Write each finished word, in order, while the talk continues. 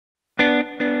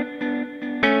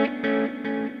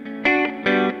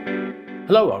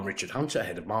Hello, I'm Richard Hunter,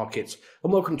 Head of Markets,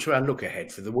 and welcome to our look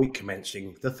ahead for the week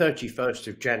commencing the 31st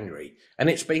of January. And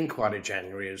it's been quite a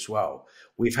January as well.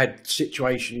 We've had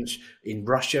situations in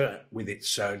Russia with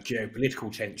its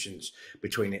geopolitical tensions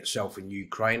between itself and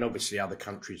Ukraine. Obviously, other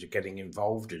countries are getting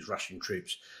involved as Russian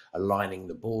troops are lining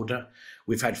the border.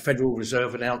 We've had Federal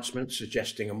Reserve announcements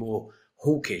suggesting a more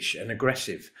hawkish and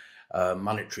aggressive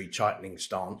monetary tightening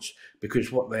stance,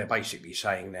 because what they're basically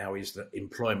saying now is that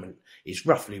employment is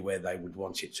roughly where they would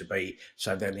want it to be,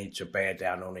 so they need to bear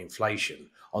down on inflation.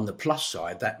 On the plus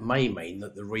side, that may mean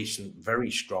that the recent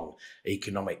very strong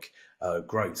economic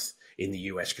growth in the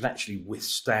US can actually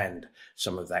withstand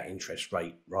some of that interest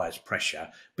rate rise pressure,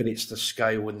 but it's the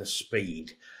scale and the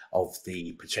speed of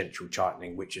the potential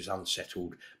tightening which has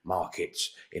unsettled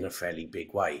markets in a fairly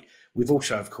big way. We've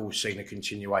also, of course, seen a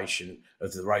continuation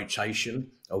of the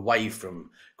rotation away from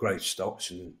growth stocks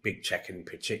and big tech in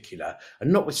particular,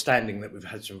 and notwithstanding that we've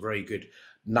had some very good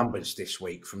numbers this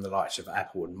week from the likes of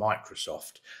Apple and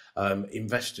Microsoft,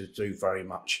 investors do very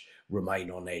much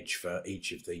remain on edge for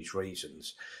each of these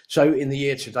reasons. So in the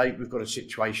year to date, we've got a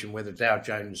situation where the Dow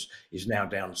Jones is now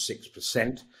down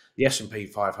 6%, the S&P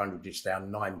 500 is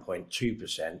down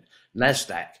 9.2%,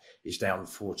 NASDAQ is down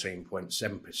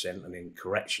 14.7% and in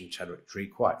correction territory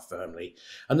quite firmly,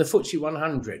 and the FTSE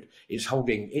 100 is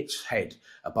holding its head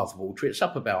above water. It's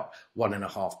up about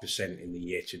 1.5% in the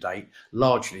year to date,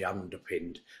 largely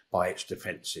underpinned by its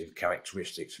defensive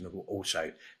characteristics and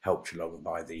also helped along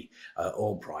by the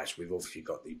oil price. We've obviously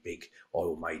got the big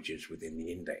oil majors within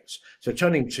the index. So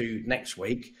turning to next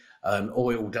week,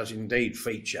 oil does indeed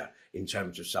feature in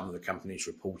terms of some of the companies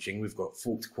reporting. We've got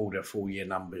fourth quarter full year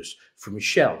numbers from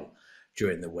Shell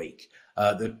during the week.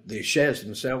 The shares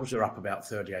themselves are up about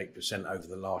 38% over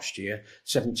the last year,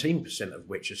 17% of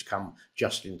which has come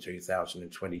just in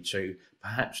 2022,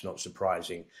 perhaps not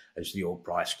surprising as the oil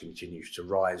price continues to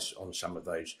rise on some of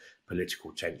those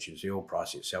political tensions. The oil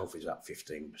price itself is up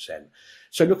 15%.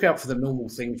 So look out for the normal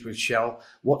things with Shell.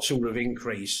 What sort of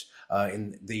increase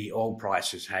in the oil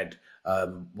price has had,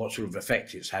 what sort of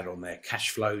effect it's had on their cash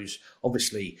flows,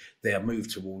 obviously their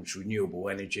move towards renewable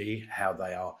energy, how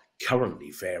they are currently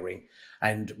faring,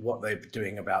 and what they're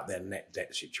doing about their net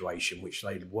debt situation, which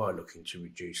they were looking to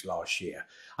reduce last year.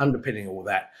 Underpinning all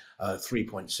that,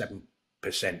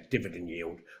 3.7% dividend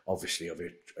yield, obviously of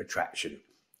attraction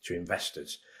to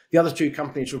investors. The other two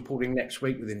companies reporting next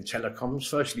week within telecoms,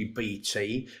 firstly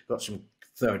BT, got some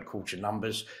third quarter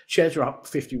numbers. Shares are up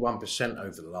 51%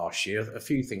 over the last year. A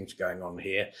few things going on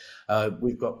here.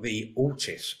 We've got the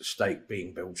Altis stake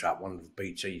being built up, one of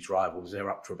BT's rivals.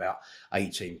 They're up to about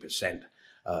 18%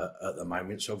 at the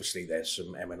moment. So obviously there's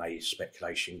some M&A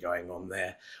speculation going on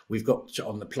there. We've got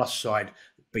on the plus side,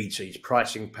 BT's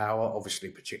pricing power, obviously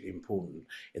particularly important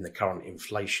in the current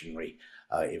inflationary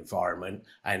environment,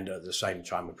 and at the same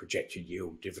time a projected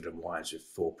yield dividend-wise of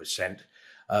 4%.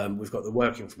 We've got the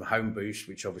working from home boost,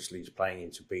 which obviously is playing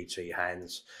into BT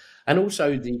hands, and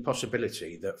also the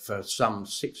possibility that for some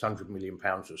 £600 million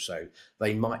or so,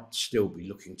 they might still be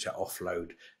looking to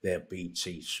offload their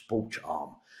BT Sport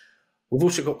arm. We've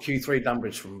also got Q3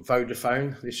 numbers from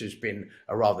Vodafone. This has been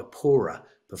a rather poorer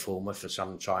performer for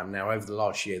some time now. Over the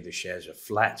last year, the shares are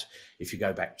flat. If you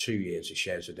go back 2 years, the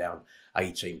shares are down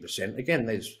 18%. Again,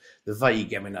 there's the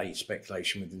vague M&A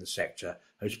speculation within the sector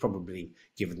has probably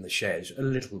given the shares a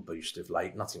little boost of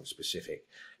late, nothing specific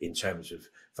in terms of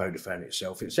Vodafone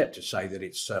itself, except to say that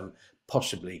it's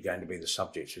possibly going to be the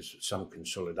subject of some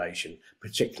consolidation,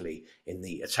 particularly in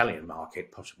the Italian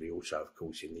market, possibly also, of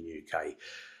course, in the UK.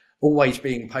 Always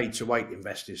being paid to wait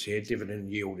investors here,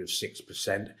 dividend yield of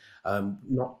 6%,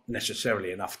 not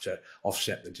necessarily enough to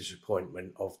offset the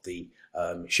disappointment of the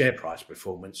share price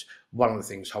performance. One of the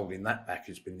things holding that back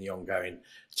has been the ongoing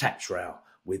tax row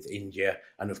with India,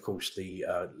 and of course the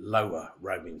lower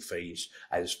roaming fees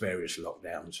as various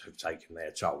lockdowns have taken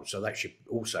their toll. So that should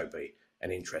also be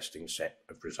an interesting set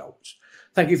of results.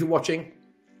 Thank you for watching.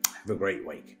 Have a great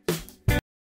week.